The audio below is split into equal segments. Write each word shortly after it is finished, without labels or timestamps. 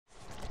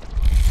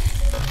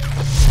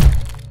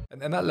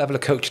And that level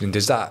of coaching,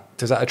 does that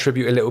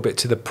attribute a little bit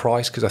to the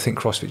price? Because I think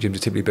CrossFit gyms are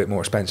typically a bit more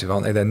expensive,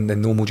 aren't they, than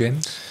normal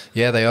gyms?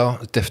 Yeah, they are.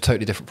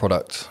 Totally different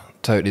product.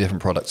 Totally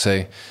different product.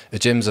 So a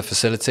gym's a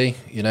facility,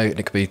 you know, and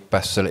it could be the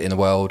best facility in the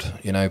world,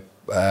 you know,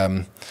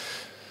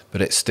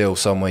 but it's still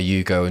somewhere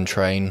you go and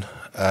train.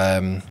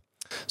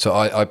 So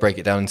I break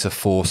it down into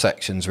 4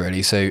 sections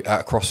really. So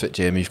at a CrossFit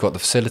gym, you've got the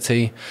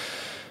facility,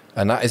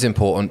 and that is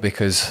important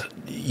because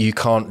you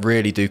can't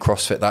really do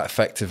CrossFit that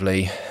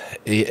effectively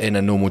in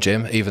a normal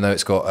gym, even though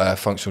it's got a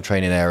functional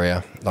training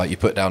area. Like you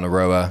put down a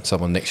rower,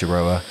 someone nicks your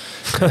rower.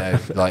 You know,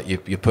 like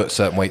you put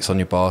certain weights on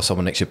your bar,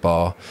 someone nicks your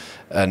bar,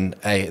 and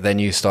then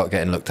you start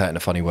getting looked at in a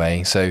funny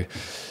way. So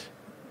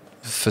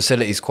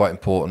facility is quite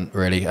important,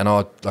 really. And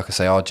like I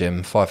say, our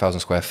gym, 5,000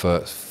 square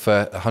foot,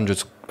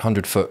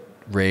 100 foot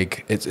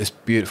rig. It's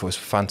beautiful. It's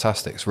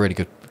fantastic. It's a really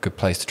good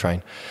place to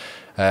train.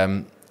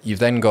 You've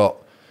then got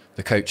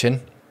the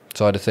coaching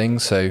side of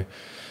things. So,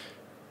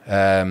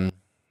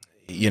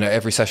 you know,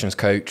 every session's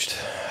coached.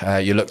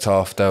 You're looked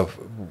after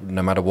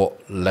no matter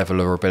what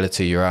level or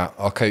ability you're at.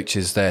 Our coach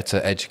is there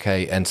to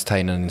educate,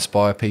 entertain and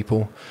inspire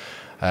people.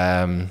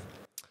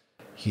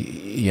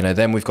 You know,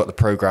 then we've got the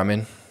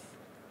programming.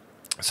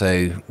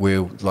 So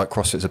like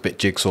CrossFit's a bit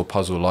jigsaw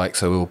puzzle like,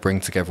 so we'll bring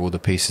together all the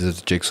pieces of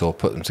the jigsaw,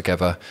 put them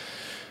together.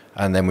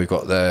 And then we've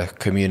got the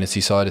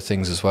community side of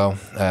things as well.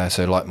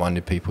 So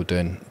like-minded people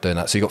doing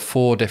that. So you've got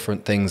 4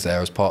 different things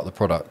there as part of the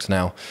product.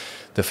 Now,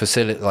 the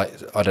facility, like,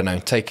 I don't know,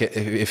 take it,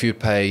 if you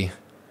pay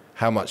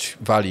how much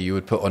value you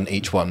would put on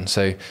each one.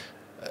 So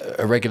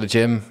a regular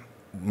gym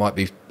might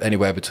be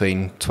anywhere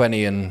between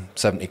 20 and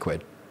 70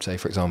 quid, say,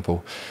 for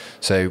example.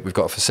 So we've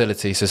got a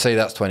facility. So say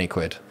that's 20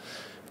 quid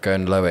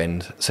going low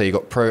end. So you've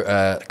got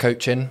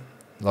coaching,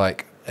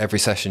 like every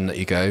session that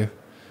you go,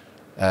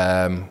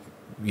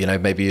 you know,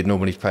 maybe you'd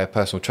normally pay a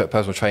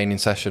personal training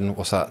session.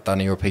 What's that,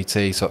 Danny, or a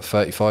PT? So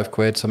 35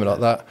 quid, something like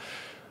that.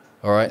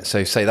 All right.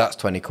 So say that's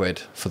 20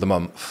 quid for the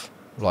month,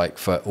 like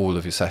for all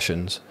of your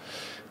sessions.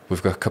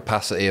 We've got a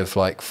capacity of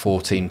like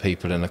 14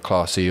 people in a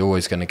class. So you're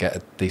always going to get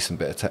a decent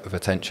bit of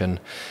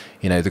attention.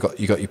 You know,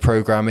 you got your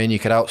programming. You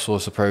could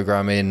outsource the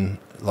programming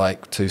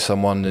like to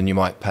someone, and you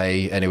might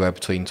pay anywhere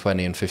between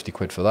 20 and 50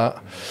 quid for that.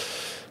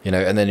 You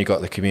know, and then you've got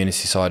the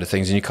community side of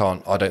things, and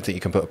I don't think you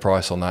can put a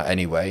price on that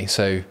anyway.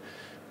 So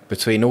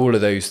between all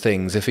of those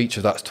things, if each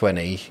of that's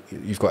 20,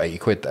 you've got 80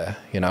 quid there.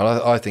 You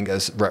know, I think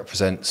that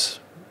represents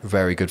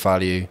very good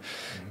value.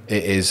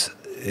 It's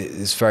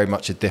very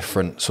much a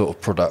different sort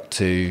of product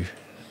to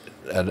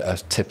a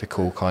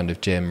typical kind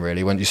of gym,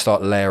 really. When you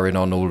start layering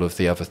on all of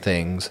the other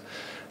things,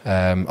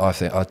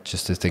 I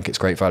just think it's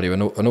great value.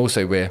 And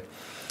also we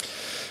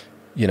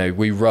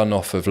run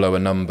off of lower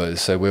numbers,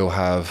 so we'll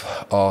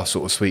have our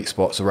sort of sweet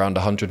spots around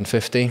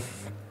 150,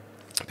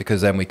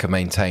 because then we can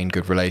maintain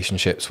good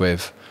relationships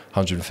with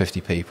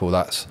 150 people.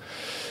 That's,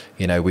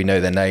 you know, we know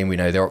their name, we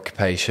know their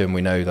occupation,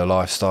 we know their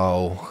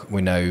lifestyle,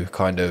 we know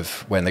kind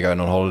of when they're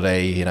going on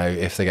holiday, you know,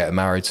 if they're getting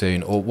married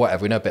soon or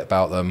whatever. We know a bit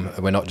about them.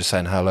 We're not just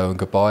saying hello and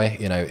goodbye.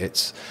 You know,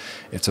 it's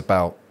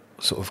about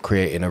sort of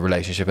creating a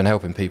relationship and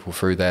helping people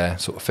through their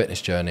sort of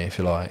fitness journey, if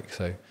you like.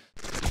 So